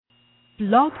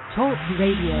Blog Talk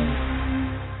Radio.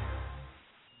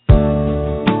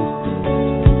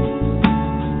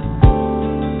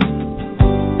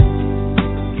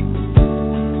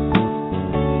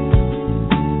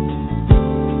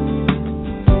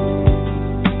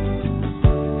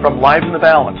 From Lives in the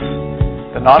Balance,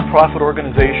 the nonprofit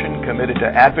organization committed to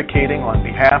advocating on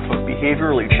behalf of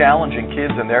behaviorally challenging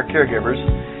kids and their caregivers,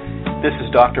 this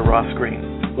is Dr. Ross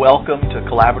Greene. Welcome to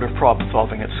Collaborative Problem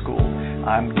Solving at School.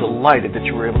 I'm delighted that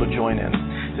you were able to join in.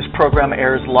 This program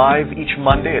airs live each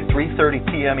Monday at 3:30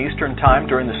 p.m. Eastern Time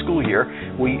during the school year.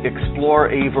 We explore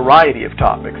a variety of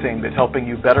topics aimed at helping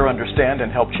you better understand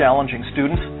and help challenging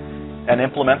students and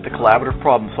implement the collaborative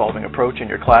problem-solving approach in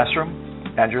your classroom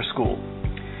and your school.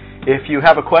 If you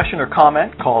have a question or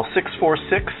comment, call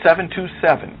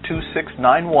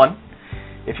 646-727-2691.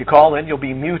 If you call in, you'll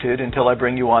be muted until I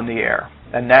bring you on the air.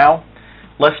 And now,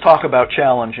 let's talk about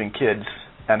challenging kids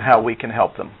and how we can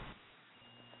help them.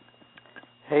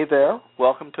 Hey there.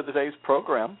 Welcome to today's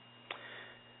program,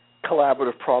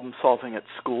 Collaborative Problem Solving at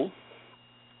School.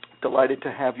 Delighted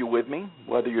to have you with me,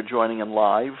 whether you're joining in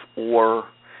live or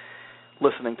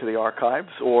listening to the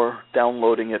archives or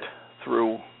downloading it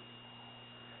through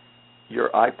your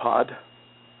iPod.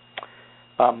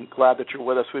 I'm glad that you're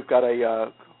with us. We've got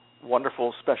a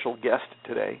wonderful special guest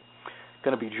today.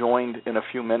 Going to be joined in a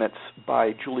few minutes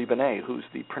by Julie Benay, who's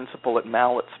the principal at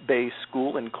Mallets Bay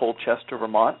School in Colchester,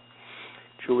 Vermont.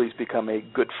 Julie's become a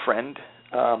good friend,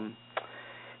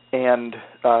 and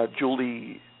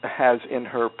Julie has, in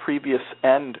her previous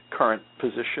and current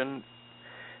position,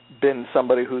 been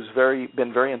somebody who's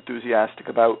been very enthusiastic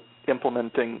about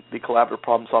implementing the collaborative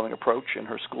problem-solving approach in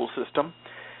her school system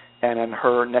and in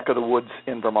her neck of the woods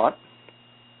in Vermont.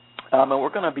 And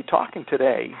we're going to be talking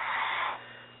today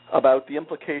about the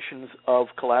implications of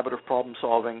collaborative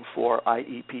problem-solving for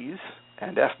IEPs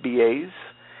and FBAs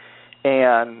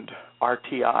and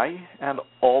RTI and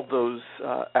all those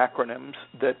acronyms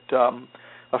that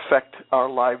affect our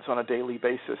lives on a daily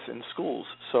basis in schools.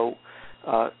 So,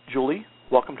 Julie,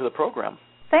 welcome to the program.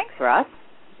 Thanks, Ross.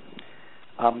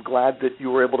 I'm glad that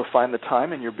you were able to find the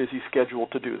time in your busy schedule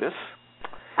to do this.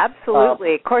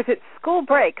 Absolutely. Of course, it's school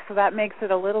break, so that makes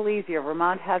it a little easier.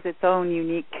 Vermont has its own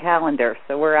unique calendar,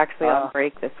 so we're actually on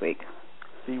break this week.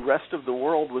 The rest of the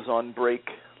world was on break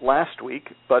last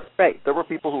week, but there were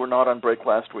people who were not on break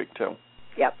last week, too.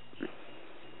 Yep.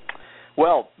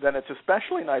 Well, then it's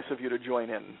especially nice of you to join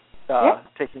in,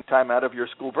 taking time out of your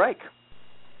school break.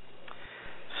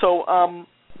 So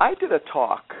I did a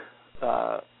talk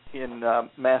in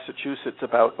Massachusetts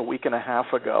about a week and a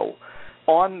half ago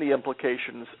on the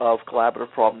implications of collaborative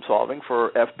problem solving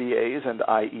for FBAs and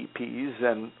IEPs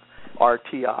and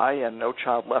RTI and No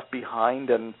Child Left Behind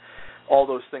and all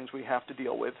those things we have to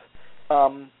deal with.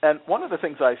 And one of the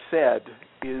things I said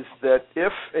is that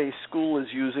if a school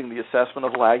is using the assessment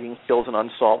of lagging skills and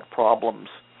unsolved problems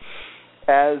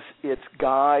as its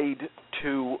guide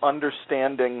to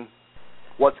understanding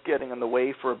what's getting in the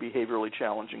way for a behaviorally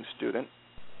challenging student,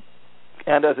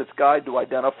 and as its guide to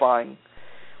identifying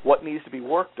what needs to be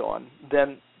worked on,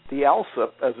 then the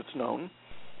ALSUP, as it's known,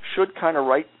 should kind of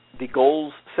write the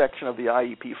goals section of the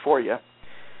IEP for you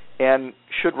and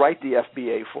should write the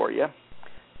FBA for you.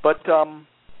 But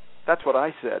that's what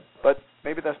I said. But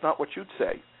maybe that's not what you'd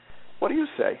say. What do you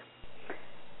say?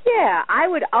 Yeah, I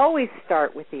would always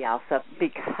start with the ALSUP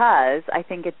because I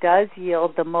think it does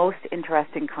yield the most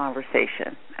interesting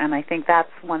conversation. And I think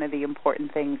that's one of the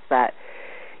important things that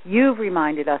you've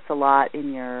reminded us a lot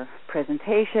in your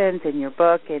presentations, in your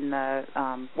book, in the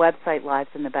website Lives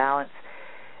in the Balance.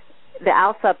 The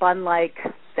ALSUP, unlike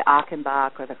the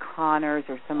Achenbach or the Connors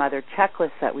or some other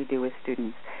checklists that we do with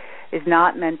students, is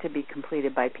not meant to be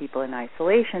completed by people in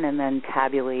isolation and then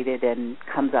tabulated and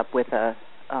comes up with a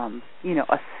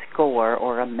score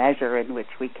or a measure in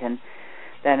which we can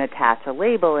then attach a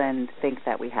label and think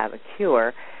that we have a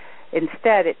cure.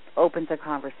 Instead, it opens a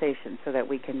conversation so that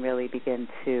we can really begin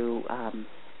to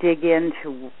dig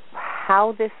into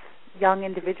how this young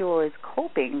individual is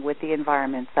coping with the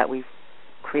environments that we've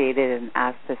created and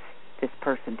asked this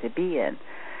person to be in.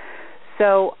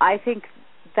 So I think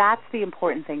that's the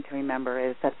important thing to remember,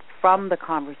 is that from the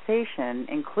conversation,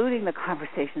 including the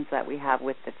conversations that we have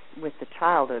with the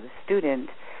child or the student,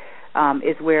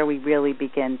 is where we really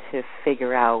begin to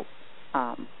figure out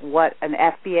what an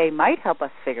FBA might help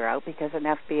us figure out, because an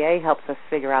FBA helps us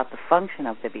figure out the function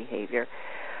of the behavior.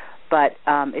 But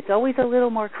it's always a little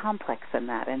more complex than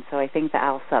that, and so I think the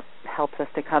ALSUP helps us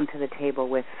to come to the table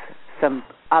with some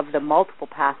of the multiple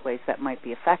pathways that might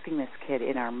be affecting this kid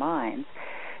in our minds.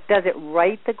 Does it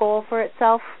write the goal for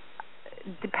itself?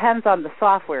 depends on the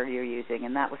software you're using,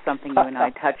 and that was something you and I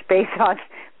touched base on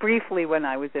briefly when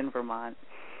I was in Vermont.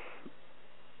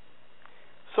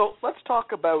 So let's talk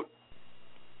about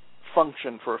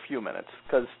function for a few minutes,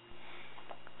 because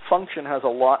function has a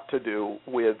lot to do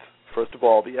with, first of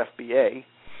all, the FBA.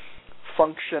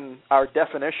 Function, our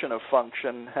definition of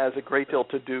function, has a great deal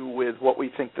to do with what we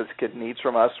think this kid needs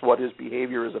from us, what his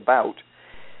behavior is about.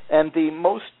 And the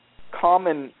most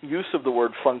common use of the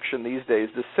word function these days,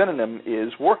 the synonym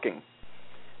is working.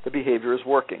 The behavior is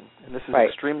working. And this is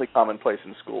extremely commonplace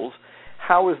in schools.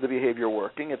 How is the behavior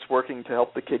working? It's working to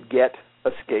help the kid get,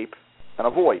 escape, and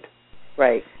avoid.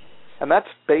 Right. And that's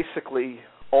basically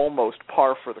almost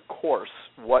par for the course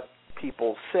what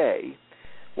people say.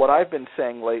 What I've been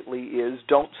saying lately is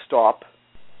don't stop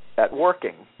at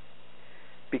working,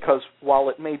 because while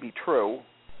it may be true,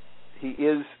 he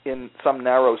is, in some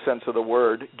narrow sense of the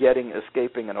word, getting,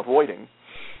 escaping, and avoiding.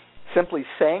 Simply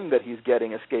saying that he's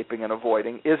getting, escaping, and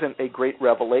avoiding isn't a great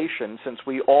revelation, since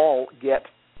we all get,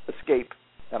 escape,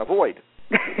 and avoid.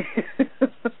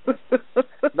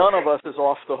 None of us is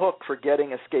off the hook for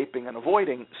getting, escaping, and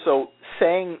avoiding, so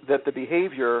saying that the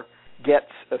behavior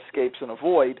gets, escapes, and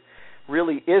avoid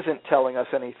really isn't telling us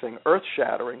anything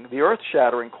earth-shattering. The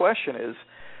earth-shattering question is,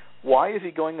 why is he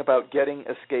going about getting,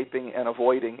 escaping, and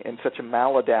avoiding in such a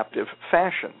maladaptive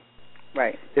fashion?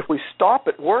 Right. If we stop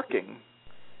at working,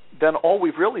 then all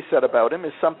we've really said about him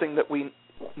is something that we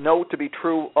know to be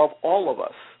true of all of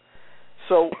us.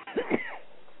 So,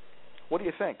 what do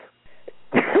you think?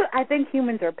 I think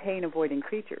humans are pain-avoiding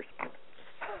creatures.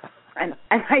 And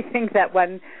I think that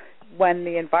when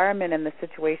the environment and the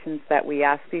situations that we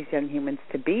ask these young humans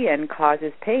to be in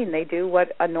causes pain, they do what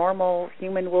a normal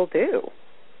human will do.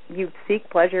 You seek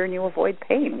pleasure and you avoid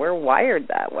pain. We're wired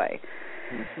that way.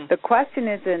 Mm-hmm. The question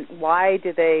isn't why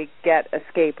do they get,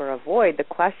 escape, or avoid. The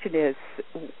question is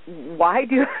why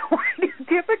do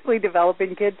typically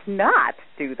developing kids not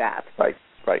do that? Right.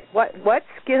 What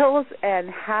skills and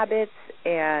habits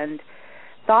and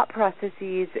thought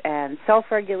processes and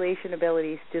self-regulation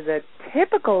abilities do the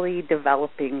typically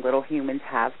developing little humans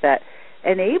have that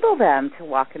enable them to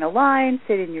walk in a line,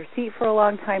 sit in your seat for a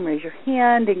long time, raise your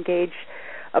hand, engage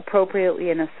appropriately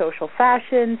in a social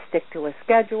fashion, stick to a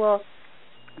schedule?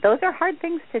 Those are hard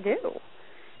things to do.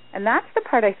 And that's the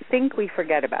part I think we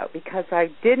forget about, because I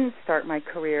didn't start my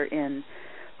career in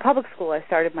public school. I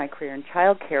started my career in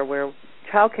child care, where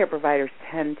child care providers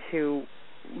tend to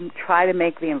try to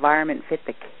make the environment fit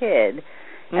the kid,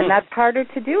 and that's harder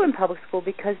to do in public school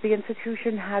because the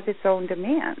institution has its own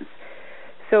demands.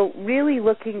 So really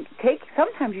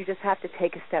sometimes you just have to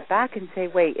take a step back and say,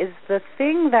 wait, is the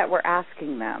thing that we're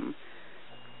asking them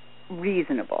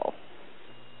reasonable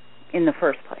in the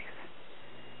first place?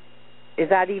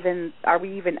 Are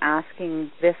we even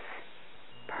asking this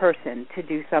person to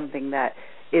do something that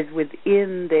is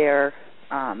within their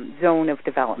zone of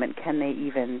development? Can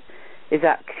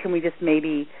we just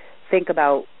maybe think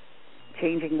about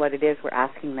changing what it is we're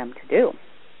asking them to do?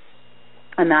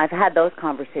 And I've had those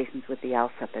conversations with the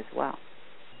ALSUP as well.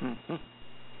 Mm-hmm.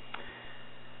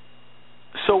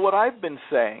 So what I've been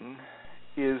saying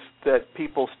is that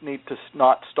people need to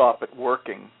not stop at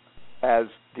working as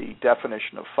the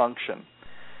definition of function,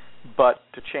 but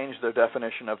to change their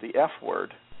definition of the F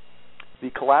word. The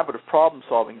collaborative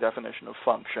problem-solving definition of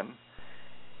function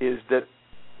is that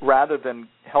rather than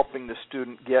helping the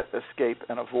student get, escape,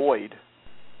 and avoid,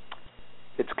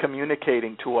 it's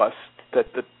communicating to us that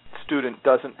the student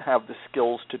doesn't have the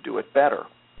skills to do it better.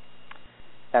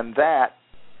 And that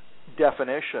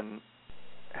definition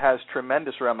has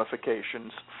tremendous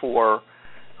ramifications for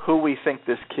who we think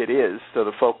this kid is, so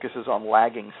the focus is on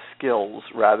lagging skills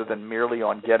rather than merely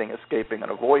on getting, escaping,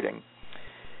 and avoiding.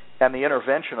 And the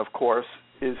intervention, of course,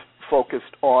 is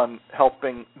focused on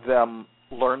helping them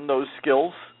learn those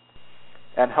skills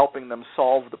and helping them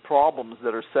solve the problems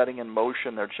that are setting in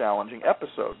motion their challenging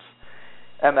episodes.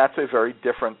 And that's a very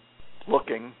different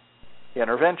looking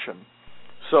intervention.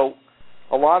 So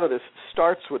a lot of this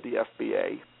starts with the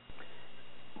FBA.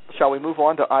 Shall we move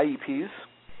on to IEPs?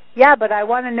 Yeah, but I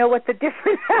want to know what the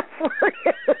different F word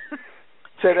is.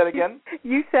 Say that again?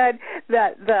 You said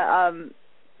that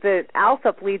the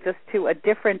ALSUP leads us to a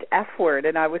different F word,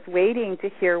 and I was waiting to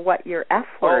hear what your F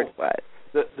word was.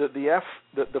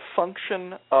 The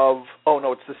function of,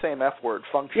 it's the same F word,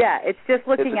 function. Yeah, it's just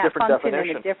looking at function definition.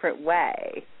 In a different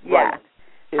way. Yeah. Right.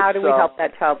 How do we help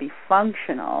that child be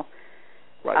functional,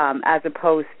 right, as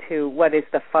opposed to what is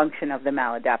the function of the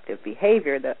maladaptive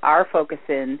behavior? Our focus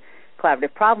in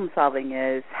collaborative problem solving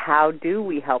is how do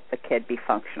we help the kid be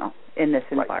functional in this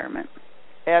environment?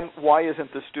 And why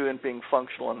isn't the student being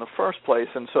functional in the first place?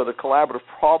 And so the collaborative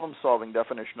problem-solving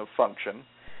definition of function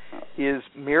is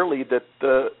merely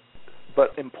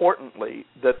but importantly,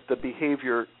 that the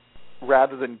behavior,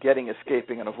 rather than getting,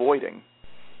 escaping, and avoiding,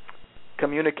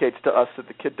 communicates to us that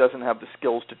the kid doesn't have the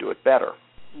skills to do it better.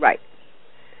 Right.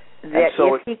 That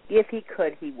so if he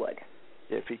could, he would.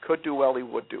 If he could do well, he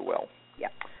would do well. Yeah.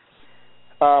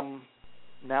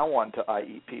 Now on to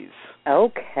IEPs.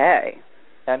 Okay.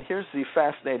 And here's the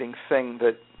fascinating thing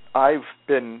that I've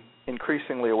been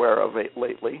increasingly aware of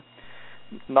lately.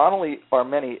 Not only are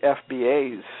many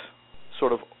FBAs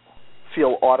sort of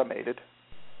feel automated,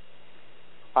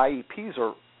 IEPs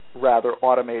are rather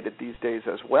automated these days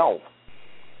as well.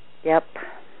 Yep.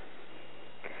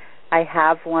 I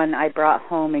have one I brought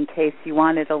home in case you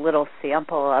wanted a little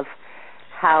sample of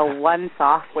how one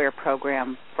software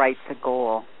program writes a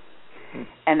goal.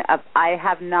 And I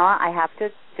have to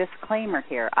disclaimer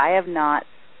here, I have not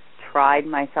tried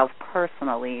myself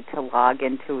personally to log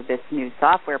into this new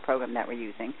software program that we're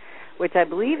using, which I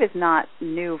believe is not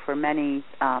new for many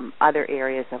other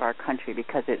areas of our country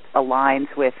because it aligns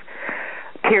with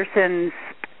Pearson's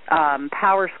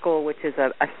Power School, which is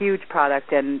a huge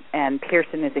product, and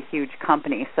Pearson is a huge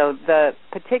company. So the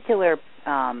particular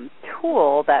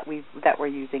tool that we're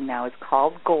using now is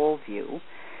called GoalView,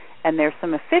 and there's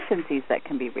some efficiencies that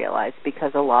can be realized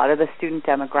because a lot of the student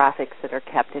demographics that are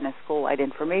kept in a school-wide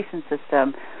information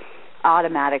system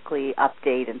automatically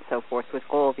update and so forth with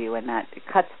GoalView, and that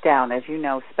cuts down, as you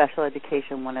know, special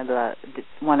education. One of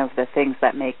the things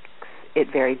that makes it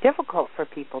very difficult for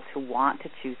people to want to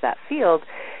choose that field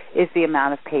is the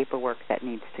amount of paperwork that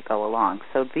needs to go along.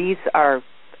 So these are,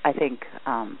 I think,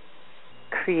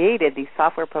 these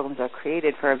software programs are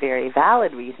created for a very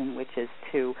valid reason, which is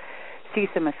to see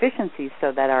some efficiencies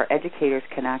so that our educators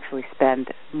can actually spend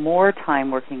more time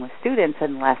working with students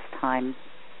and less time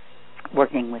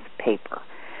working with paper.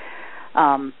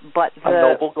 But a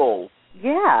noble goal.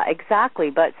 Yeah, exactly.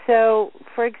 But so,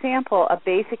 for example, a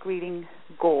basic reading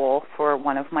goal for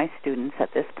one of my students at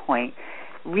this point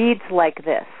reads like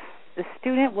this. The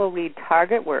student will read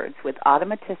target words with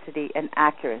automaticity and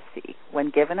accuracy when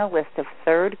given a list of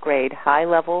third grade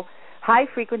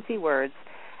high-frequency words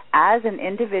as an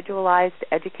individualized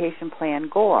education plan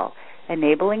goal,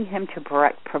 enabling him to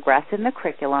progress in the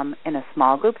curriculum in a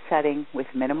small group setting with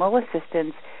minimal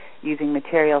assistance, using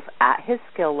materials at his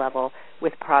skill level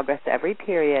with progress every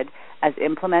period as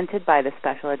implemented by the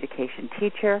special education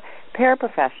teacher,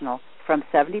 paraprofessional, from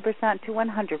 70% to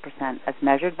 100% as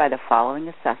measured by the following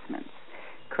assessments.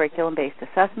 Curriculum-based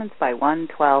assessments by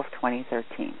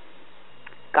 1/12/2013.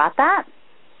 Got that?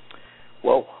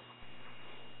 Whoa.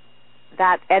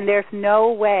 And there's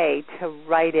no way to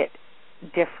write it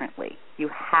differently. You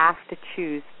have to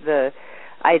choose the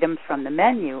items from the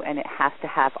menu, and it has to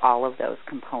have all of those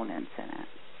components in it.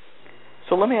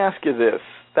 So let me ask you this.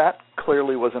 That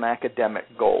clearly was an academic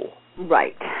goal.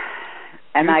 Right.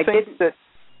 And Do you think that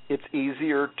it's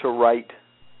easier to write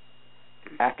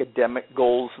academic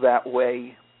goals that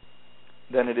way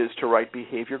than it is to write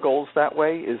behavior goals that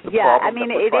way? Is the problem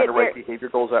that we're trying to write behavior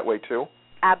goals that way too?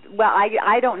 Well,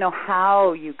 I don't know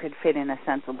how you could fit in a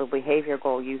sensible behavior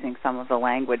goal using some of the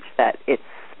language that it's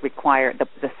required.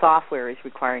 The software is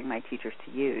requiring my teachers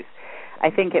to use. I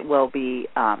think it will be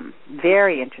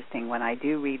very interesting when I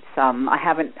do read some. I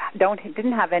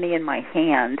didn't have any in my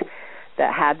hand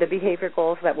that had the behavior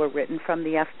goals that were written from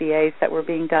the FBAs that were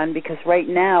being done, because right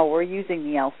now we're using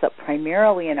the LSUP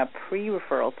primarily in a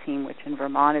pre-referral team, which in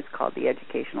Vermont is called the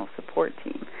Educational Support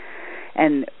Team.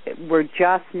 And we're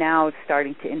just now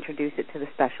starting to introduce it to the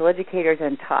special educators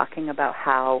and talking about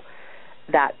how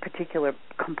that particular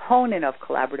component of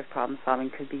collaborative problem solving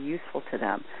could be useful to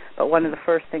them. But one of the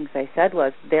first things they said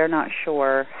was they're not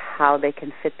sure how they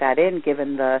can fit that in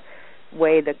given the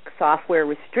way the software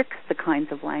restricts the kinds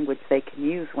of language they can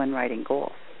use when writing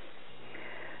goals.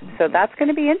 So that's going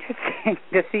to be interesting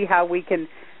to see how we can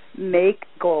make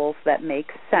goals that make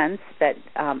sense, that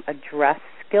address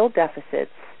skill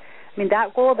deficits. I mean,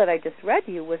 that goal that I just read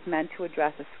you was meant to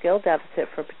address a skill deficit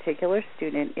for a particular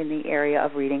student in the area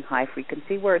of reading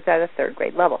high-frequency words at a third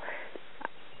grade level.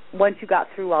 Once you got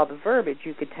through all the verbiage,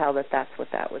 you could tell that that's what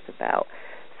that was about.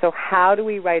 So how do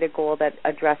we write a goal that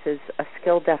addresses a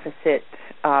skill deficit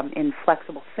in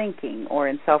flexible thinking or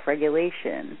in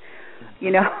self-regulation?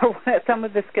 You know, some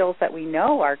of the skills that we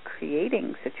know are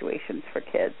creating situations for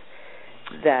kids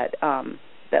that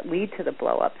lead to the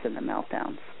blow-ups and the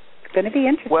meltdowns. Going to be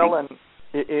interesting. Well, and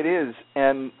it is.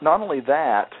 And not only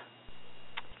that,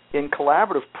 in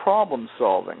collaborative problem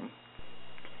solving,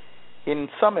 in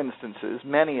some instances,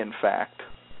 many in fact,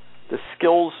 the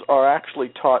skills are actually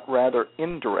taught rather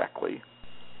indirectly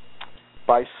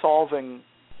by solving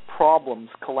problems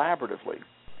collaboratively.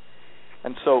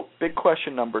 And so big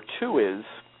question number 2 is,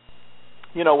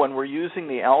 when we're using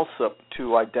the ALSUP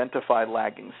to identify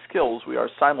lagging skills, we are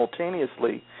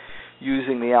simultaneously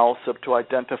using the ALSUP to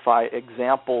identify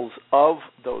examples of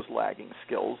those lagging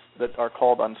skills that are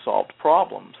called unsolved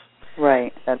problems.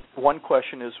 Right. And one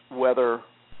question is whether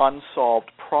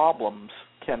unsolved problems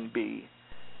can be,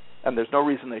 and there's no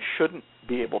reason they shouldn't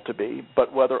be able to be,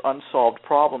 but whether unsolved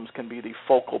problems can be the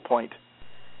focal point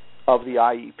of the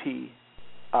IEP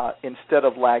instead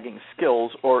of lagging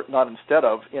skills, or not instead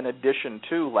of, in addition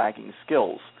to lagging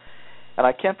skills. And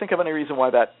I can't think of any reason why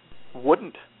that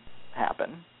wouldn't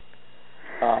happen.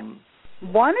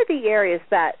 One of the areas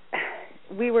that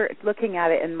we were looking at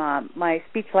it in my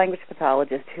speech-language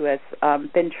pathologist, who has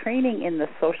been training in the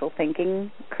social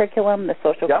thinking curriculum, the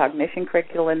social cognition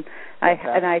curriculum,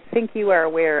 and I think you are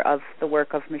aware of the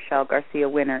work of Michelle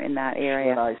Garcia-Winner in that area. She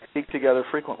and I speak together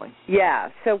frequently. Yeah.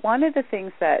 So one of the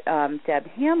things that Deb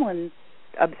Hamlin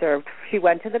observed, she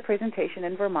went to the presentation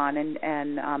in Vermont,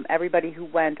 and everybody who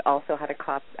went also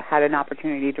had an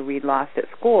opportunity to read Lost at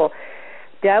School.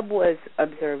 Deb was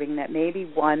observing that maybe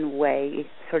one way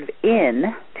sort of in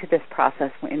to this process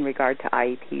in regard to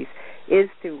IEPs is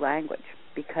through language,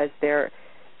 because there are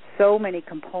so many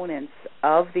components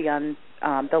of the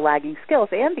lagging skills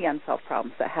and the unsolved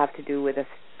problems that have to do with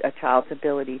a child's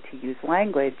ability to use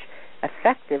language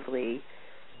effectively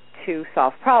to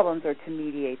solve problems or to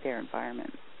mediate their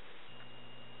environment.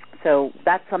 So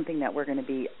that's something that we're going to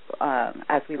be,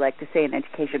 as we like to say in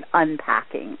education,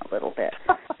 unpacking a little bit.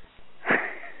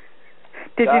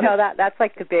 Did you know that? That's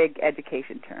like the big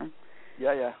education term.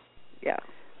 Yeah.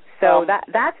 So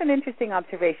that's an interesting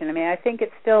observation. I mean, I think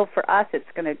it's still, for us, it's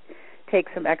going to take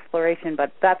some exploration,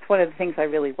 but that's one of the things I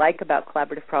really like about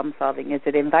collaborative problem solving, is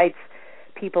it invites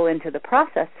people into the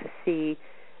process to see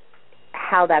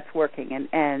how that's working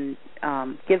and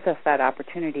gives us that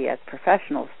opportunity as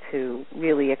professionals to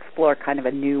really explore kind of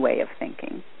a new way of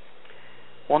thinking.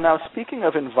 Well, now, speaking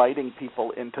of inviting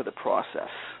people into the process,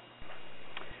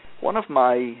 one of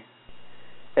my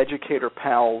educator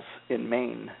pals in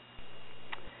Maine,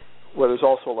 where there's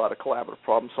also a lot of collaborative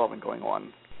problem solving going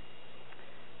on,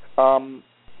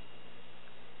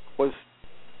 was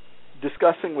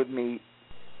discussing with me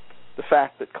the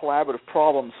fact that collaborative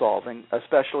problem solving,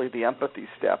 especially the empathy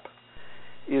step,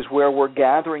 is where we're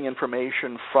gathering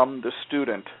information from the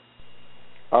student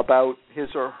about his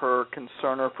or her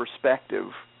concern or perspective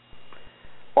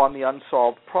on the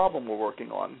unsolved problem we're working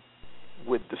on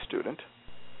with the student.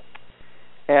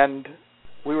 And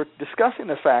we were discussing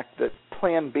the fact that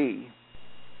Plan B,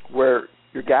 where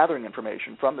you're gathering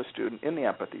information from the student in the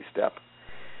empathy step,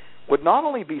 would not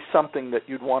only be something that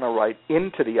you'd want to write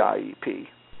into the IEP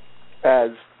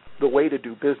as the way to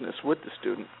do business with the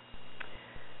student,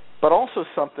 but also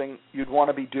something you'd want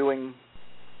to be doing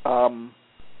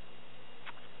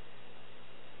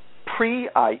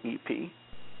pre-IEP,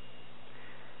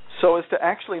 so as to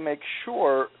actually make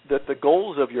sure that the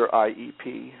goals of your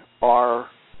IEP are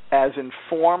as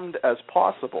informed as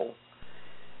possible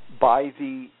by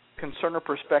the concern or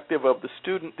perspective of the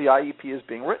student the IEP is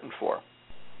being written for,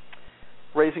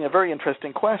 raising a very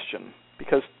interesting question,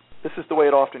 because this is the way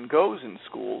it often goes in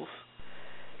schools.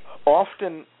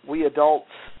 Often we adults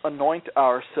anoint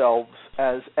ourselves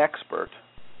as expert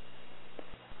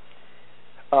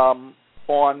on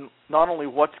not only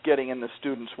what's getting in the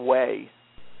student's way,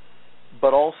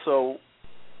 but also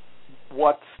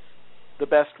what's the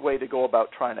best way to go about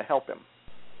trying to help him.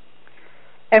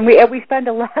 And we spend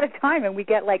a lot of time, and we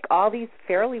get like all these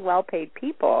fairly well-paid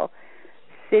people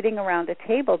sitting around a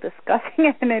table discussing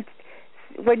it. And it's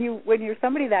when you're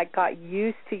somebody that got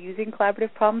used to using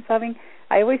collaborative problem solving,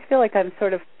 I always feel like I'm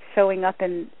sort of showing up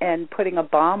and putting a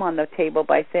bomb on the table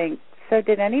by saying, "So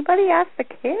did anybody ask the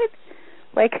kid?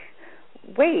 Like,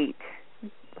 wait,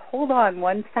 hold on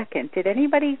 1 second. Did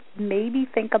anybody maybe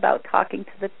think about talking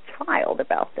to the child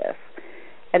about this?"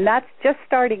 And that's just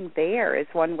starting there is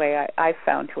one way I've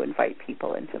found to invite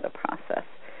people into the process.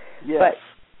 Yes.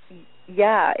 But,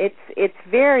 yeah, it's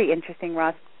very interesting,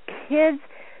 Ross.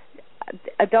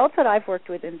 Adults that I've worked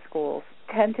with in schools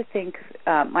tend to think,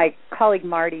 my colleague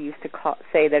Marty used to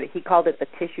say that he called it the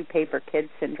tissue paper kid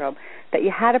syndrome, that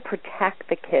you had to protect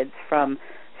the kids from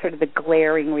sort of the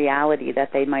glaring reality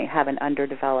that they might have an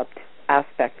underdeveloped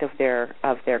aspect of their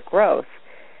growth.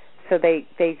 So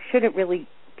they shouldn't really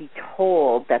be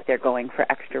told that they're going for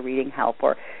extra reading help,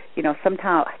 or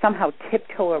somehow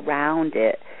tiptoe around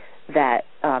it that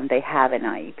they have an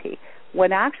IEP.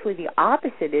 when actually the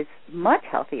opposite is much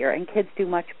healthier, and kids do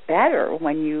much better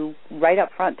when you right up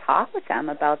front talk with them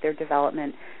about their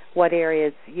development, what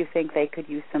areas you think they could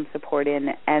use some support in,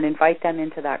 and invite them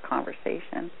into that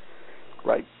conversation.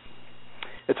 Right.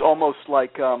 It's almost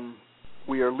like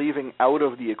we are leaving out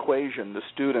of the equation the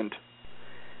student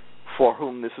for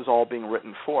whom this is all being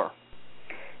written for.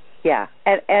 Yeah,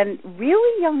 and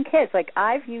really young kids. Like,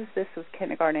 I've used this with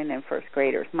kindergarten and first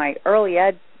graders. My early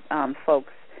ed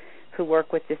folks who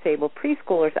work with disabled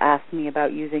preschoolers asked me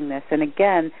about using this. And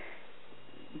again,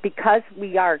 because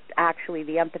we are actually,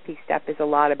 the empathy step is a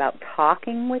lot about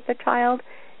talking with the child,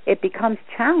 it becomes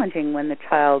challenging when the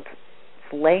child's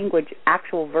language,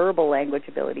 actual verbal language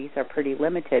abilities are pretty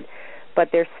limited. But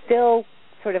there's still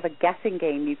sort of a guessing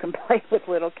game you can play with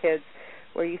little kids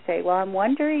where you say, well, I'm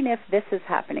wondering if this is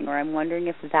happening, or I'm wondering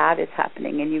if that is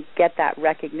happening, and you get that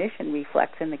recognition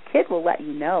reflex, and the kid will let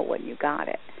you know when you got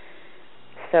it.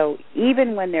 So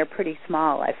even when they're pretty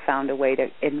small, I've found a way to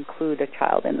include a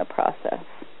child in the process.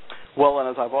 Well, and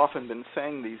as I've often been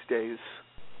saying these days,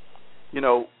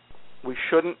 we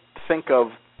shouldn't think of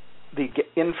the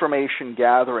information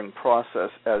gathering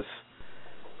process as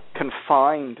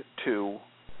confined to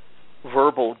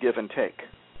verbal give and take.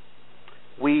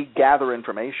 We gather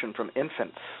information from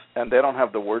infants, and they don't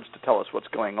have the words to tell us what's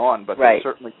going on, but right. They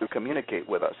certainly do communicate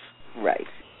with us. Right.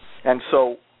 And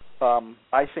so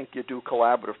I think you do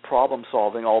collaborative problem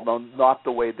solving, although not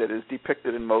the way that is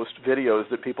depicted in most videos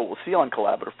that people will see on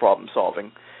collaborative problem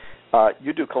solving.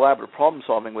 You do collaborative problem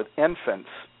solving with infants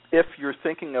if you're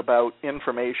thinking about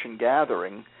information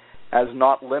gathering as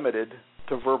not limited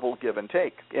to verbal give and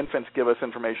take. Infants give us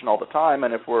information all the time,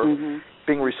 and if we're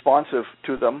being responsive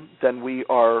to them, then we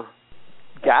are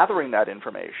gathering that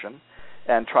information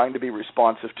and trying to be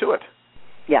responsive to it.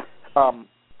 Yeah.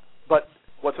 But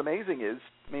what's amazing is,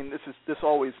 this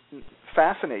always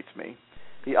fascinates me.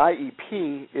 The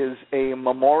IEP is a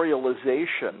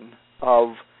memorialization of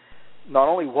not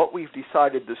only what we've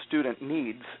decided the student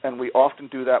needs, and we often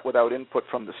do that without input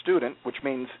from the student, which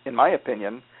means, in my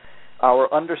opinion,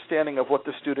 our understanding of what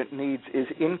the student needs is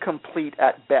incomplete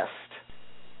at best.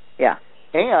 Yeah.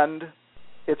 And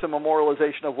it's a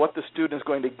memorialization of what the student is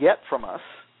going to get from us,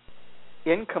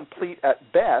 incomplete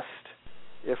at best,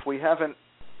 if we haven't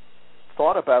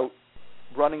thought about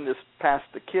running this past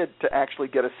the kid to actually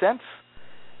get a sense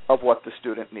of what the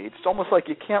student needs. It's almost like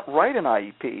you can't write an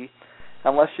IEP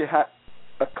unless you have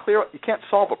you can't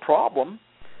solve a problem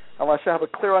unless you have a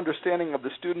clear understanding of the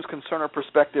student's concern or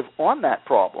perspective on that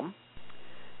problem.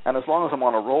 And as long as I'm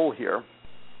on a roll here,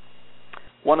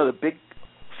 one of the big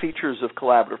features of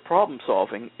collaborative problem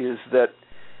solving is that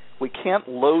we can't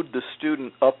load the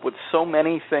student up with so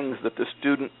many things that the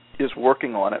student is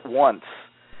working on at once.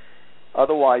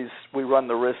 Otherwise, we run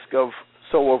the risk of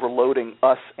so overloading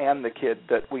us and the kid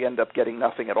that we end up getting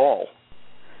nothing at all.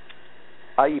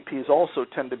 IEPs also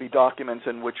tend to be documents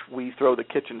in which we throw the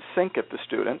kitchen sink at the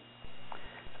student.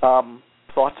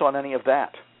 Thoughts on any of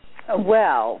that?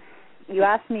 Well, you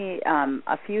asked me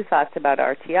a few thoughts about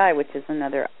RTI, which is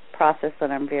another process that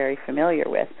I'm very familiar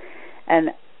with.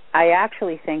 And I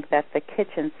actually think that the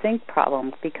kitchen sink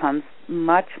problem becomes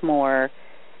much more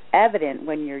evident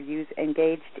when you're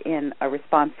engaged in a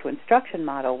response to instruction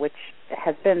model, which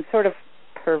has been sort of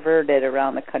perverted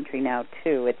around the country now,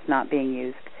 too. It's not being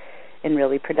used in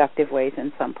really productive ways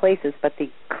in some places, but the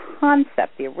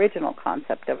concept, the original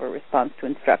concept of a response to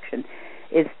instruction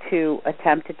is to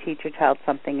attempt to teach a child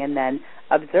something and then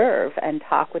observe and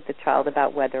talk with the child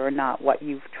about whether or not what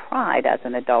you've tried as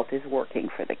an adult is working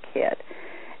for the kid.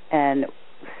 And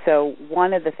so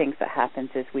one of the things that happens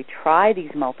is we try these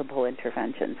multiple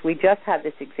interventions. We just had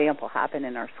this example happen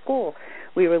in our school.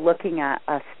 We were looking at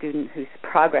a student whose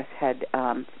progress had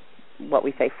what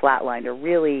we say flatlined, or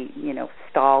really,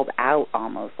 stalled out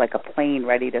almost like a plane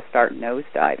ready to start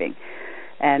nosediving.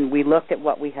 And we looked at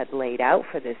what we had laid out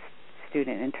for this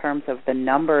student in terms of the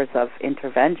numbers of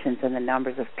interventions and the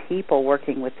numbers of people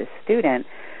working with the student.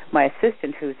 My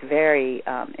assistant, who's very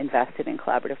invested in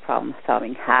collaborative problem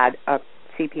solving, had a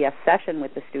CPS session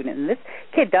with the student. And this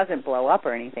kid doesn't blow up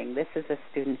or anything. This is a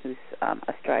student who's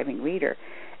a striving reader.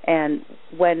 And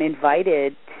when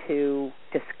invited to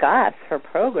discuss her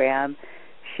program,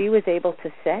 she was able to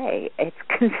say, it's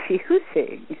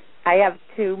confusing. I have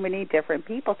too many different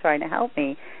people trying to help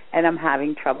me, and I'm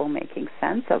having trouble making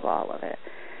sense of all of it.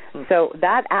 So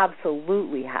that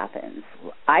absolutely happens.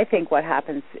 I think what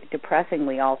happens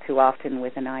depressingly all too often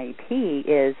with an IEP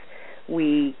is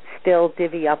we still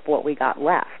divvy up what we got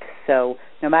left. So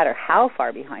no matter how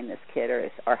far behind this kid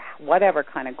is, or whatever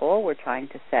kind of goal we're trying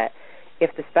to set, if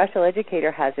the special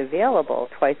educator has available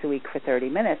twice a week for 30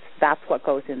 minutes, that's what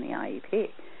goes in the IEP.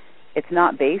 It's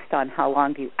not based on how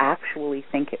long do you actually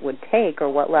think it would take or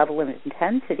what level of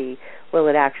intensity will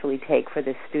it actually take for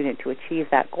this student to achieve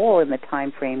that goal in the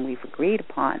time frame we've agreed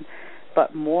upon,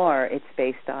 but more it's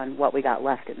based on what we got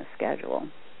left in the schedule.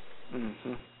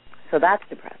 Mm-hmm. So that's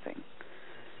depressing.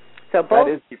 So that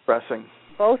is depressing.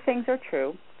 Both things are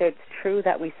true. It's true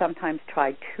that we sometimes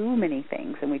try too many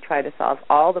things and we try to solve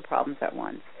all the problems at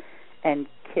once, and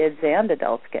kids and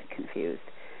adults get confused.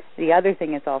 The other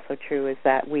thing is also true is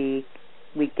that we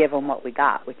give them what we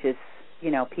got, which is,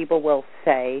 people will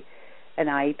say an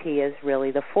IEP is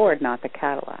really the Ford, not the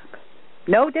Cadillac.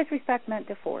 No disrespect meant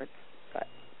to Fords, but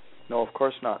no, of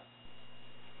course not.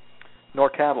 Nor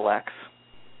Cadillacs.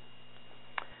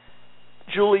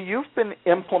 Julie, you've been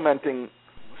implementing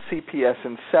CPS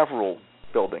in several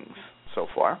buildings so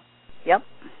far. Yep.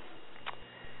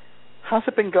 How's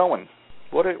it been going?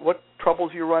 What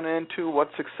troubles you run into? What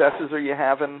successes are you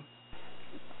having?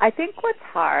 I think what's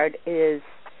hard is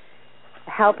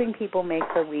helping people make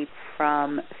the leap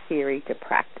from theory to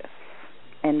practice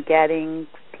and getting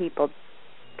people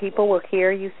will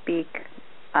hear you speak,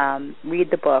 read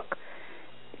the book,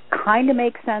 kind of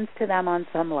make sense to them on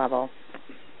some level,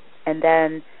 and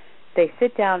then they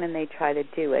sit down and they try to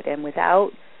do it. And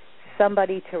without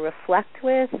somebody to reflect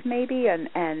with maybe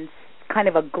and kind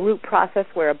of a group process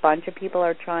where a bunch of people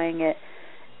are trying it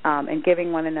and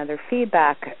giving one another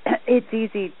feedback, it's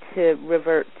easy to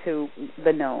revert to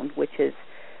the known, which is,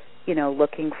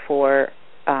 looking for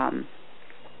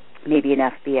maybe an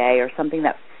FBA or something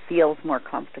that feels more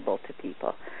comfortable to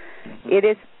people. Mm-hmm.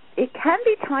 It can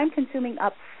be time-consuming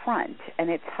up front, and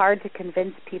it's hard to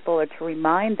convince people or to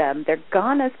remind them they're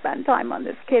going to spend time on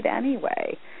this kid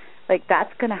anyway. Like,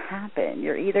 that's going to happen.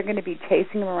 You're either going to be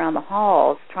chasing him around the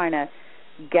halls trying to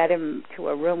get him to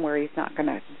a room where he's not going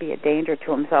to be a danger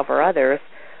to himself or others,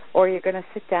 or you're going to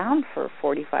sit down for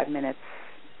 45 minutes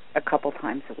a couple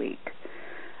times a week.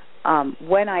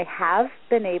 When I've had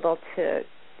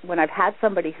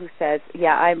somebody who says,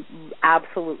 yeah, I'm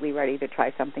absolutely ready to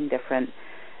try something different,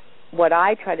 what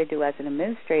I try to do as an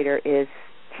administrator is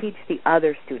teach the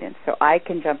other students so I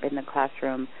can jump in the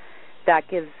classroom. That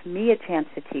gives me a chance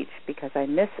to teach because I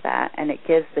miss that, and it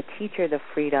gives the teacher the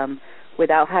freedom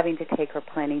without having to take her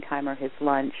planning time or his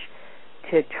lunch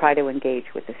to try to engage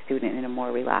with the student in a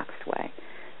more relaxed way.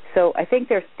 So I think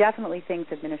there's definitely things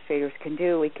administrators can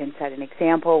do. We can set an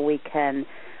example. We can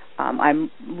I'm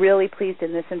really pleased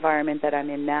in this environment that I'm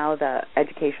in now, the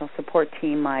educational support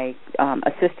team. My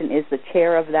assistant is the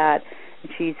chair of that,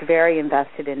 and she's very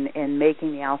invested in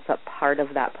making the ALSUP part of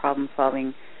that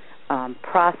problem-solving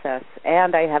process.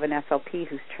 And I have an SLP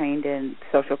who's trained in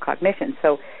social cognition.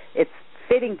 So it's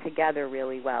fitting together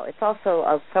really well. It's also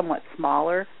a somewhat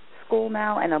smaller school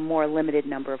now and a more limited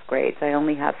number of grades. I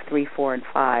only have 3, 4, and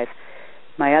 5.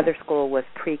 My other school was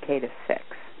pre-K to 6.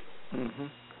 Mm-hmm.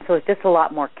 So it's just a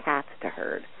lot more cats to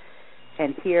herd.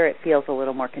 And here it feels a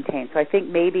little more contained. So I think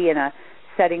maybe in a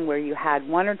setting where you had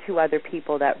 1 or 2 other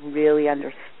people that really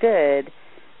understood,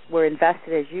 were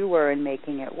invested as you were in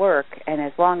making it work, and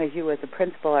as long as you as a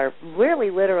principal are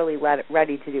really literally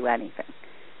ready to do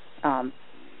anything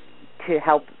to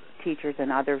help teachers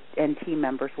and team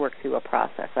members work through a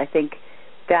process, I think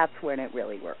that's when it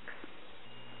really works.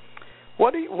 How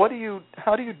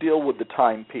do you deal with the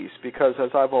time piece? Because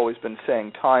as I've always been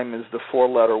saying, time is the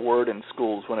 4-letter word in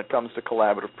schools when it comes to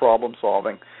collaborative problem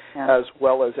solving, yeah, as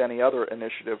well as any other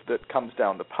initiative that comes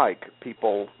down the pike.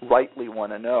 People rightly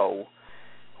want to know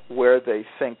where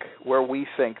we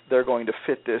think they're going to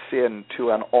fit this into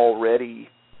an already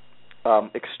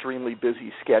extremely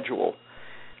busy schedule.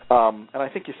 And I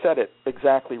think you said it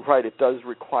exactly right. It does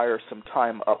require some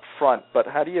time up front, but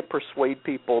how do you persuade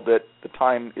people that the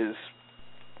time is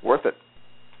worth it?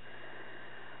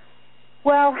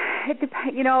 Well, it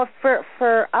depends.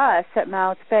 For us at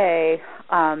Mallets Bay,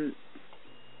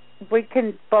 we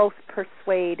can both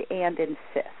persuade and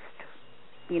insist.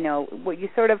 What you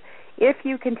sort of, if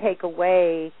you can take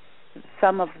away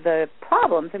some of the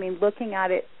problems. I mean, looking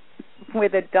at it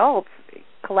with adults,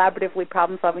 collaboratively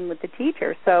problem solving with the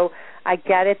teacher. So I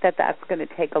get it that that's going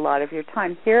to take a lot of your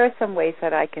time. Here are some ways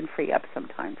that I can free up some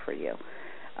time for you.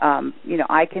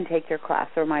 I can take your class,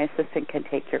 or my assistant can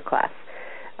take your class.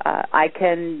 I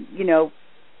can,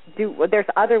 there's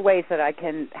other ways that I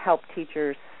can help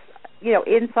teachers.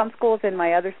 In some schools, in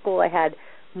my other school, I had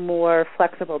more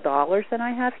flexible dollars than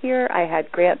I have here. I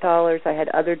had grant dollars. I had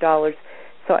other dollars.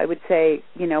 So I would say,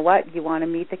 you know what, you want to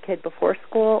meet the kid before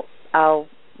school? I'll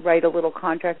write a little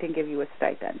contract and give you a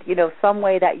stipend. Some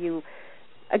way that you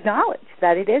acknowledge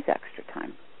that it is extra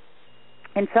time.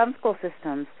 In some school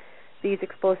systems, these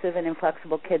explosive and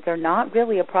inflexible kids are not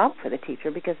really a problem for the teacher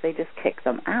because they just kick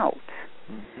them out.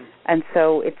 Mm-hmm. And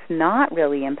so it's not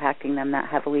really impacting them that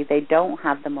heavily. They don't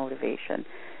have the motivation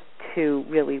to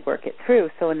really work it through.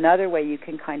 So another way you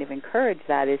can kind of encourage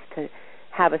that is to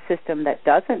have a system that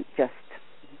doesn't just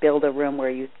build a room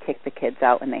where you kick the kids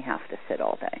out and they have to sit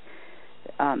all day.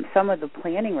 Some of the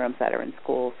planning rooms that are in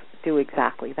schools do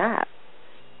exactly that.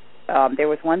 There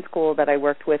was one school that I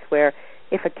worked with where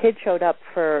if a kid showed up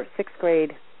for 6th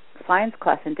grade science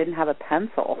class and didn't have a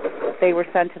pencil, they were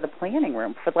sent to the planning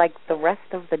room for like the rest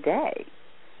of the day.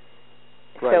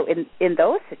 Right. So in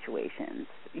those situations,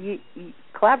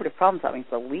 collaborative problem solving is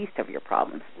the least of your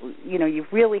problems. You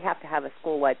really have to have a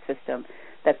school-wide system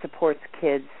that supports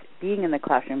kids being in the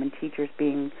classroom and teachers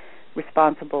being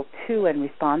responsible to and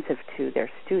responsive to their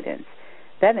students.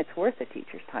 Then it's worth the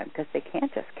teacher's time because they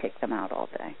can't just kick them out all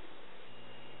day.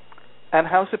 And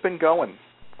how's it been going?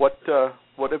 What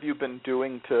have you been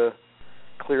doing to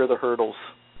clear the hurdles?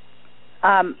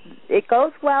 It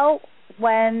goes well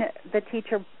when the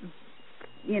teacher,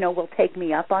 will take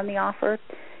me up on the offer.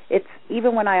 It's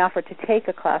even when I offer to take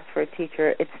a class for a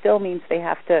teacher, it still means they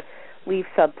have to leave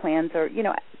sub plans or,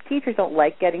 teachers don't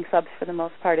like getting subs for the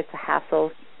most part. It's a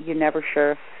hassle. You're never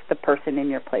sure if the person in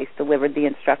your place delivered the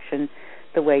instruction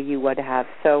the way you would have.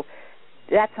 So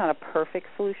that's not a perfect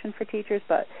solution for teachers,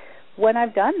 but when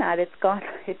I've done that, it's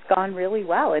gone really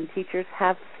well, and teachers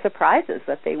have surprises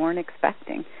that they weren't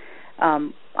expecting.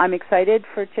 I'm excited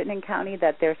for Chittenden County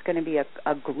that there's going to be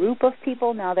a group of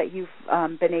people now that you've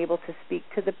been able to speak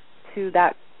to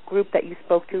that group that you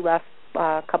spoke to last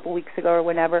couple weeks ago or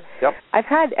whenever. Yep. I've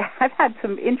had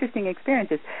some interesting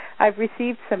experiences. I've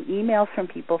received some emails from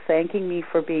people thanking me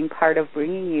for being part of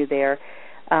bringing you there.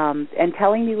 And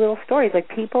telling me little stories. Like,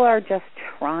 people are just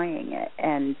trying it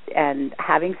and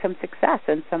having some success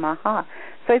and some aha.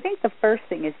 So I think the first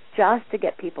thing is just to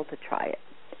get people to try it.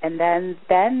 And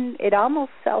then it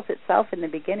almost sells itself in the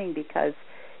beginning, because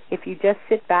if you just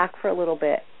sit back for a little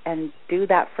bit and do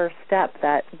that first step,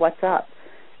 that what's up,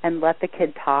 and let the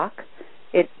kid talk,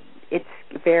 it's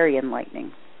very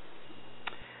enlightening.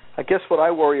 I guess what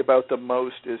I worry about the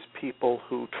most is people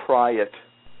who try it,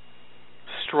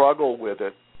 struggle with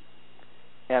it,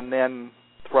 and then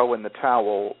throw in the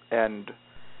towel and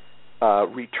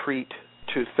retreat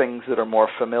to things that are more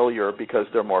familiar because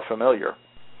they're more familiar.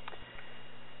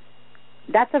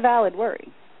 That's a valid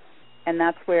worry, and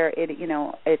that's where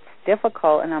it's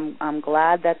difficult. And I'm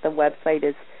glad that the website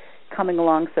is coming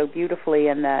along so beautifully,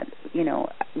 and that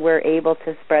we're able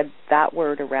to spread that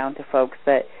word around to folks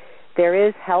that there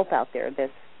is help out there.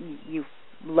 You've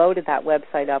loaded that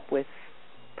website up with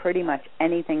pretty much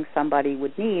anything somebody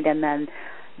would need, and then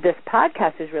this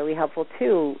podcast is really helpful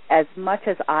too. As much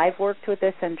as I've worked with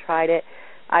this and tried it,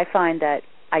 I find that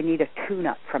I need a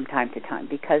tune-up from time to time,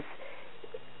 because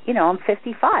I'm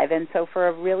 55, and so for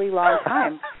a really long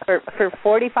time, for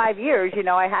 45 years,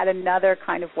 I had another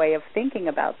kind of way of thinking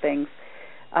about things.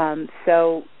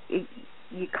 So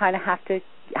you kind of have to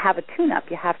have a tune-up.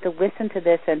 You have to listen to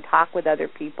this and talk with other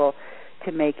people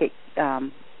to make it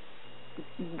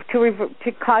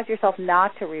to cause yourself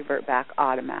not to revert back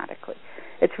automatically.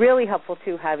 It's really helpful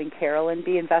too having Carolyn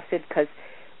be invested, because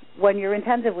when you're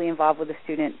intensively involved with a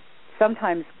student,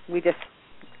 sometimes we just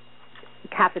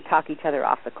have to talk each other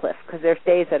off the cliff, because there's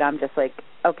days that I'm just like,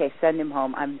 okay, send him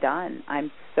home. I'm done.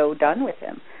 I'm so done with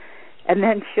him. And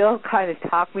then she'll kind of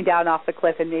talk me down off the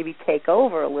cliff and maybe take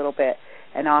over a little bit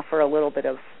and offer a little bit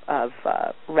of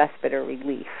respite or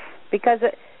relief, because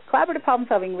collaborative problem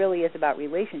solving really is about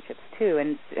relationships too.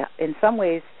 And in some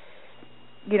ways,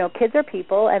 kids are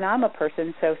people, and I'm a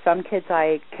person, so some kids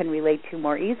I can relate to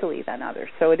more easily than others.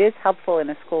 So it is helpful in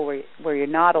a school where you're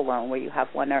not alone, where you have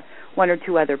one or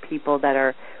two other people that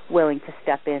are willing to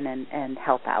step in and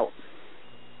help out.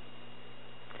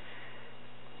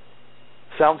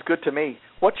 Sounds good to me.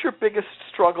 What's your biggest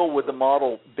struggle with the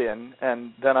model been?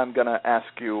 And then I'm going to ask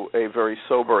you a very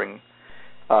sobering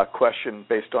question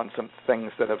based on some things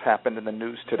that have happened in the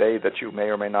news today that you may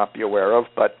or may not be aware of.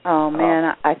 But oh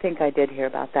man, I think I did hear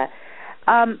about that.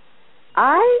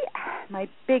 My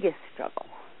biggest struggle.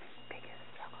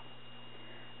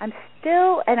 I'm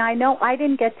still, and I know I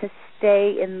didn't get to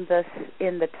stay in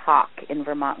the talk in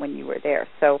Vermont when you were there,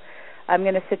 so I'm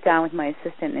going to sit down with my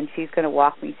assistant, and she's going to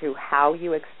walk me through how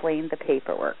you explain the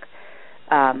paperwork.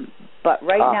 But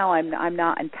right now, I'm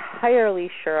not entirely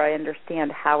sure I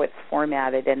understand how it's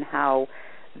formatted and how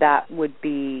that would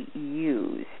be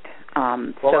used.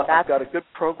 Well, I've got a good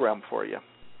program for you.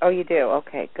 Oh, you do?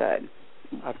 Okay, good.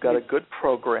 I've got a good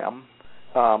program.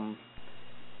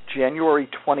 January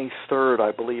 23rd,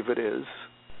 I believe it is,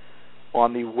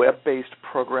 on the web-based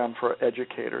program for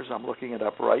educators, I'm looking it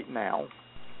up right now,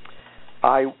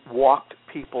 I walked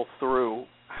people through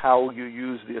how you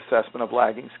use the assessment of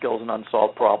lagging skills and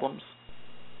unsolved problems.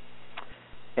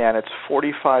 And it's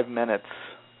 45 minutes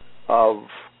of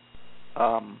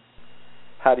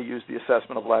how to use the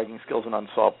assessment of lagging skills and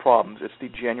unsolved problems. It's the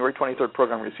January 23rd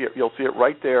program. You'll see it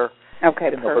right there.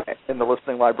 Okay, perfect. In the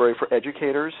listening library for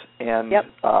educators. And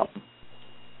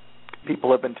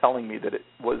people have been telling me that it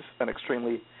was an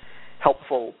extremely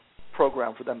helpful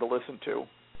program for them to listen to.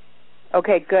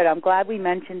 Okay, good. I'm glad we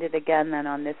mentioned it again then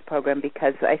on this program,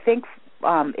 because I think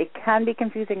it can be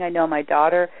confusing. I know my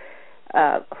daughter,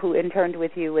 who interned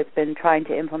with you, has been trying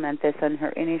to implement this in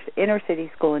her inner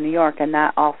city school in New York, and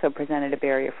that also presented a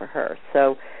barrier for her.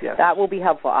 So that will be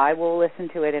helpful. I will listen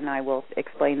to it, and I will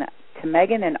explain that to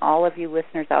Megan and all of you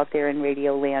listeners out there in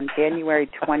Radio Land, January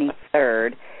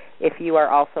 23rd, if you are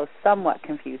also somewhat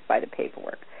confused by the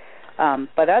paperwork.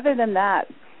 But other than that,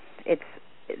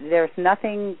 there's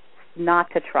nothing not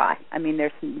to try. I mean,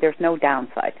 there's no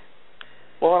downside.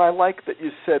 Well, and I like that you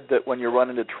said that when you run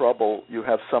into trouble, you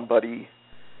have somebody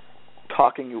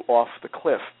talking you off the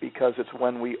cliff, because it's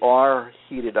when we are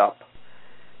heated up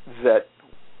that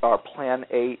our plan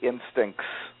A instincts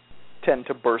tend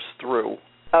to burst through.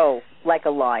 Oh, like a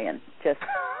lion. Just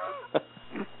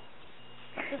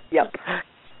Yep.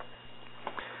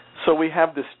 So we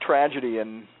have this tragedy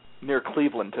near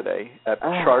Cleveland today at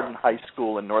Chardon High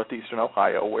School in northeastern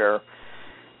Ohio, where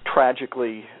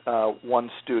tragically one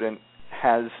student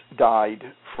has died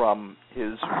from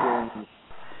his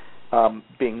wound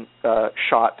being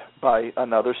shot by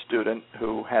another student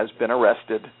who has been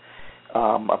arrested.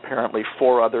 Apparently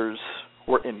 4 others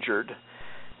were injured.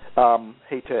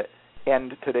 Hate to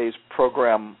end today's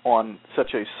program on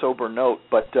such a sober note,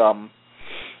 but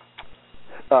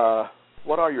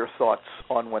what are your thoughts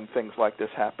on when things like this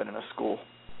happen in a school?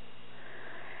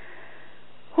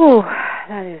 Ooh,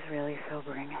 that is really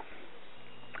sobering.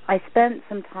 I spent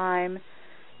some time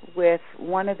with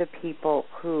one of the people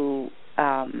who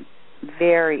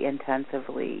very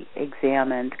intensively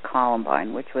examined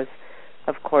Columbine, which was,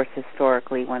 of course,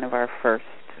 historically one of our first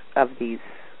of these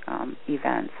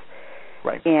events.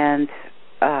 Right. And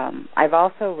I've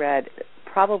also read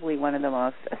probably one of the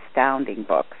most astounding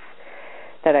books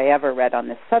that I ever read on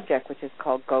this subject, which is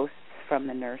called Ghosts from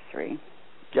the Nursery.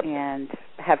 Yep. And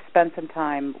have spent some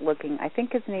time looking. I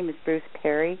think his name is Bruce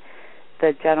Perry,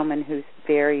 the gentleman who's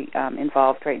very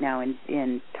involved right now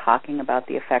in talking about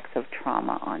the effects of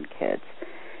trauma on kids.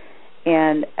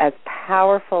 And as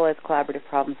powerful as collaborative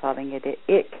problem solving it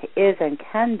is and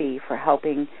can be for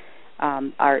helping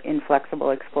our inflexible,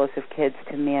 explosive kids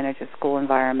to manage a school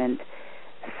environment,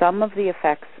 some of the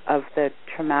effects of the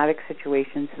traumatic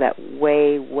situations that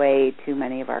way, way too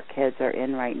many of our kids are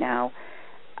in right now,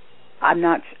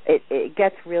 it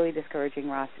gets really discouraging,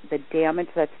 Ross. The damage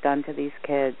that's done to these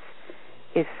kids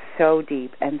is so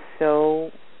deep and so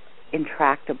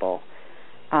intractable.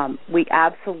 We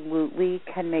absolutely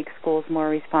can make schools more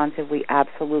responsive. We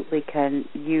absolutely can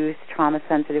use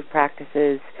trauma-sensitive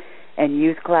practices and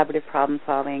use collaborative problem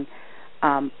solving.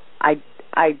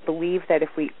 I believe that if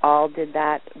we all did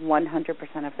that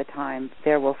 100% of the time,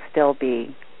 there will still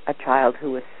be a child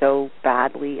who is so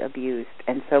badly abused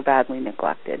and so badly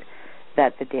neglected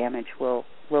that the damage will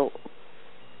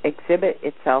exhibit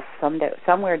itself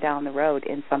somewhere down the road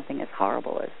in something as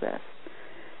horrible as this.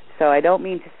 So I don't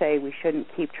mean to say we shouldn't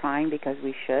keep trying, because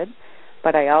we should,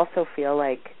 but I also feel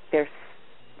like there's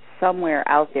somewhere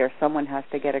out there someone has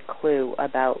to get a clue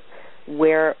about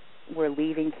where we're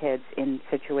leaving kids in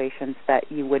situations that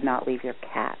you would not leave your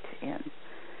cat in.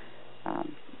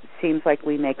 Seems like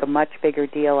we make a much bigger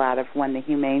deal out of when the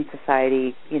Humane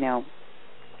Society,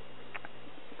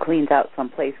 cleans out some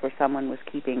place where someone was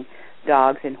keeping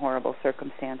dogs in horrible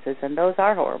circumstances, and those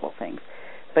are horrible things.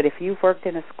 But if you've worked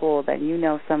in a school, then you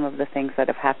know some of the things that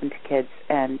have happened to kids,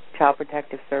 and Child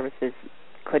Protective Services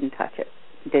couldn't touch it,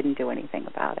 didn't do anything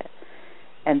about it.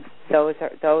 And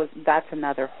that's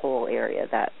another whole area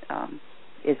that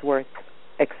is worth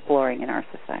exploring in our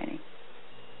society.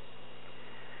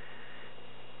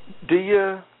 Do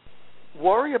you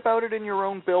worry about it in your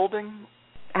own building?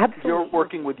 Absolutely. You're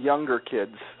working with younger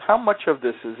kids. How much of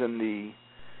this is in the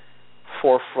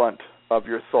forefront of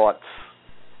your thoughts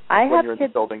when you're in the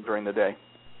building during the day?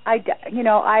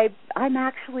 I'm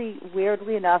actually,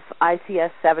 weirdly enough,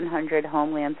 ICS 700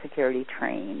 Homeland Security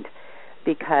trained,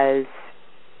 because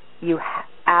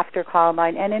after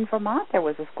Columbine, and in Vermont there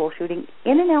was a school shooting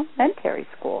in an elementary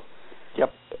school.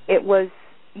 Yep. It was,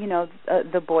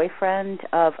 the boyfriend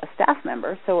of a staff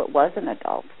member, so it was an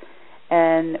adult.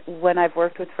 And when I've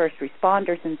worked with first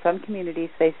responders in some communities,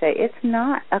 they say it's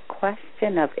not a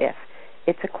question of if,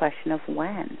 it's a question of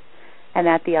when. And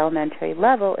at the elementary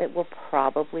level, it will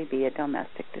probably be a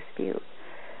domestic dispute.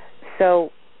 So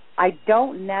I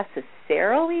don't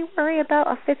necessarily worry about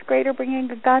a fifth grader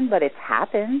bringing a gun, but it's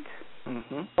happened.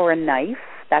 Mm-hmm. Or a knife,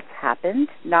 that's happened.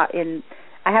 I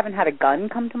haven't had a gun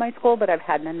come to my school, but I've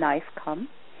had a knife come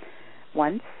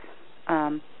once.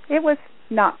 It was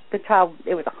not the child,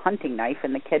 it was a hunting knife,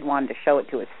 and the kid wanted to show it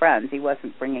to his friends. He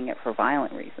wasn't bringing it for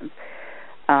violent reasons.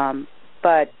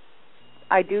 But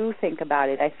I do think about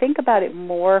it. I think about it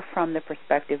more from the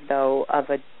perspective, though, of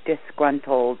a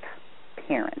disgruntled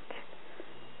parent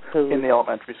who in the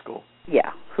elementary school.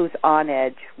 Yeah, who's on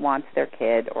edge, wants their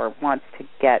kid, or wants to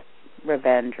get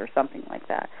revenge or something like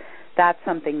that. That's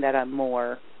something that I'm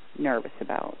more nervous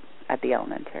about at the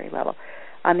elementary level.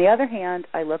 On the other hand,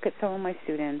 I look at some of my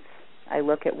students, I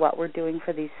look at what we're doing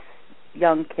for these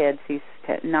young kids, these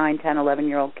 9, 10,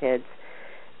 11-year-old kids,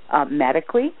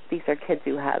 medically. These are kids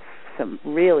who have some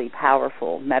really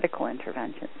powerful medical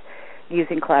interventions,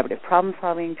 using collaborative problem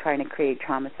solving, trying to create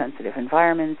trauma-sensitive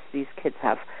environments. These kids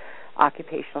have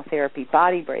occupational therapy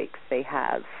body breaks. They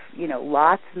have,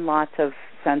 lots and lots of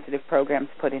sensitive programs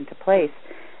put into place,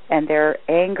 and their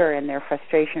anger and their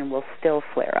frustration will still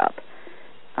flare up.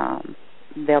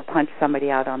 They'll punch somebody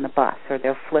out on the bus, or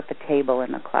they'll flip a table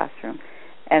in the classroom.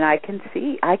 And I can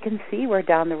see where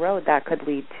down the road that could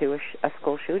lead to a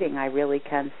school shooting. I really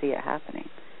can see it happening.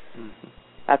 Mm-hmm.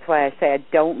 That's why I say I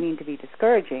don't mean to be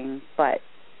discouraging, but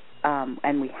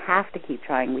and we have to keep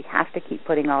trying. We have to keep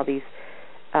putting all these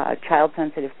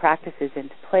child-sensitive practices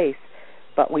into place,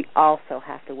 but we also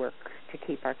have to work to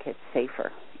keep our kids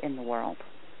safer in the world.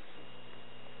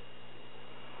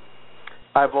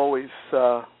 I've always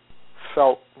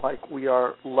felt like we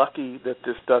are lucky that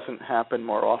this doesn't happen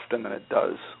more often than it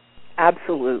does.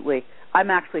 Absolutely. I'm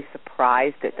actually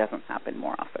surprised it doesn't happen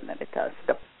more often than it does.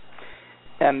 Yep.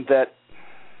 And that,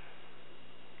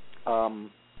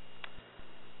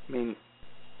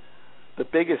 the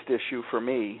biggest issue for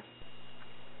me,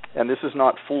 and this is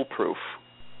not foolproof,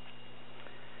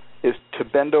 is to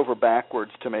bend over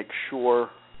backwards to make sure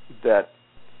that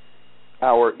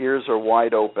our ears are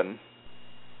wide open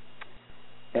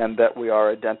and that we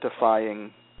are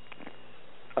identifying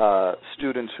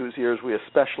students whose ears we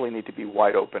especially need to be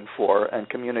wide open for and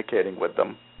communicating with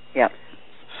them. Yeah.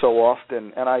 So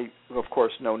often, and I, of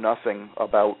course, know nothing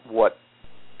about what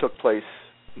took place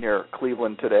near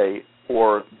Cleveland today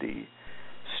or the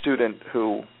student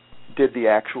who did the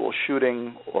actual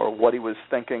shooting or what he was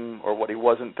thinking or what he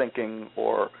wasn't thinking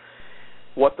or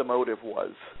what the motive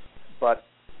was. But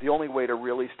the only way to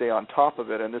really stay on top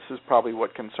of it, and this is probably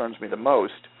what concerns me the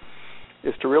most,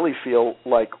 is to really feel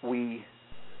like we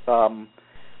are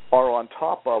on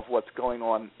top of what's going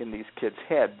on in these kids'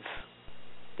 heads.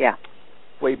 Yeah.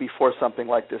 Way before something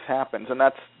like this happens. And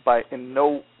that's in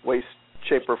no way,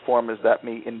 shape, or form is that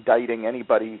me indicting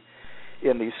anybody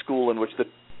in the school in which the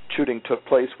shooting took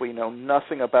place. We know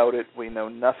nothing about it. We know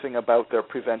nothing about their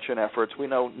prevention efforts. We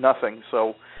know nothing.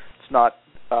 So it's not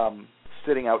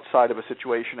sitting outside of a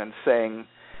situation and saying,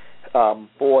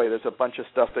 boy, there's a bunch of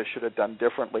stuff they should have done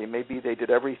differently. Maybe they did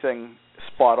everything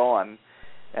spot on.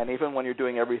 And even when you're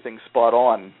doing everything spot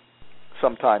on,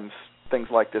 sometimes things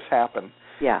like this happen.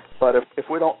 Yeah. But if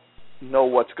we don't know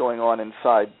what's going on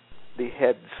inside the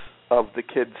heads of the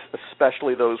kids,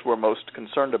 especially those we're most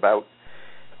concerned about,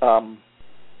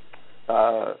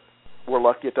 we're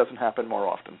lucky it doesn't happen more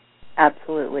often.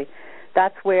 Absolutely.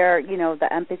 That's where,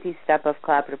 the empathy step of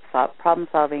collaborative problem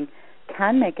solving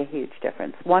can make a huge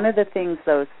difference. One of the things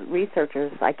those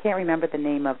researchers, I can't remember the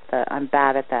name of I'm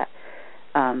bad at that,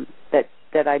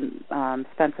 that I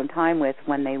spent some time with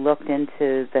when they looked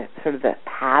into the sort of the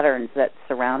patterns that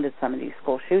surrounded some of these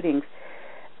school shootings.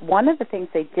 One of the things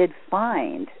they did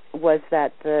find was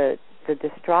that the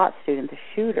distraught student, the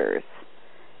shooters,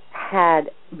 had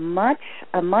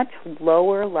a much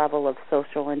lower level of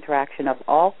social interaction of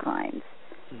all kinds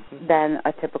than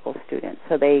a typical student.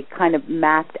 So they kind of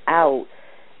mapped out,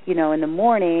 in the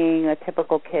morning, a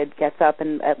typical kid gets up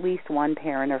and at least one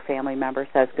parent or family member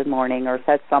says good morning or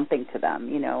says something to them,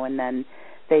 and then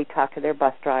they talk to their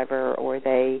bus driver or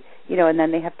they, and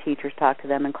then they have teachers talk to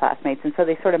them and classmates. And so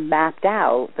they sort of mapped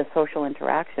out the social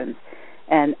interactions.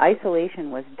 And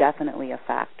isolation was definitely a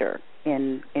factor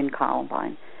in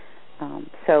Columbine.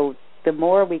 So the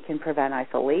more we can prevent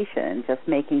isolation, just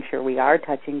making sure we are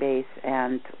touching base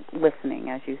and listening,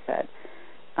 as you said,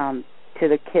 to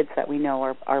the kids that we know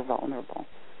are vulnerable,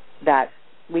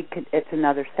 it's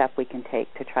another step we can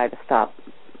take to try to stop,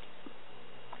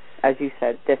 as you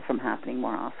said, this from happening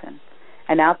more often.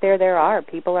 out there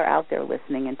people are out there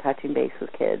listening and touching base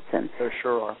with kids, and there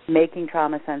sure are, making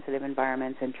trauma-sensitive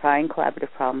environments and trying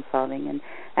collaborative problem solving,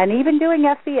 and even doing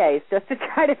FBAs just to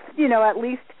try to, at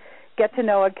least get to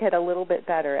know a kid a little bit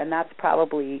better. And that's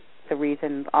probably the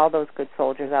reason, all those good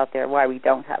soldiers out there, why we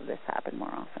don't have this happen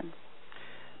more often.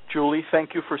 Julie,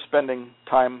 thank you for spending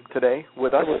time today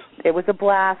with us. It was a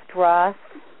blast, Ross.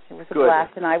 It was a Good.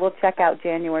 blast, and I will check out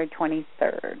January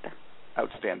 23rd.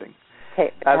 Outstanding.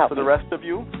 Okay, as for the rest of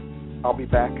you, I'll be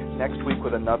back next week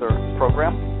with another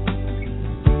program.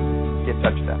 Get in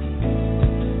touch then.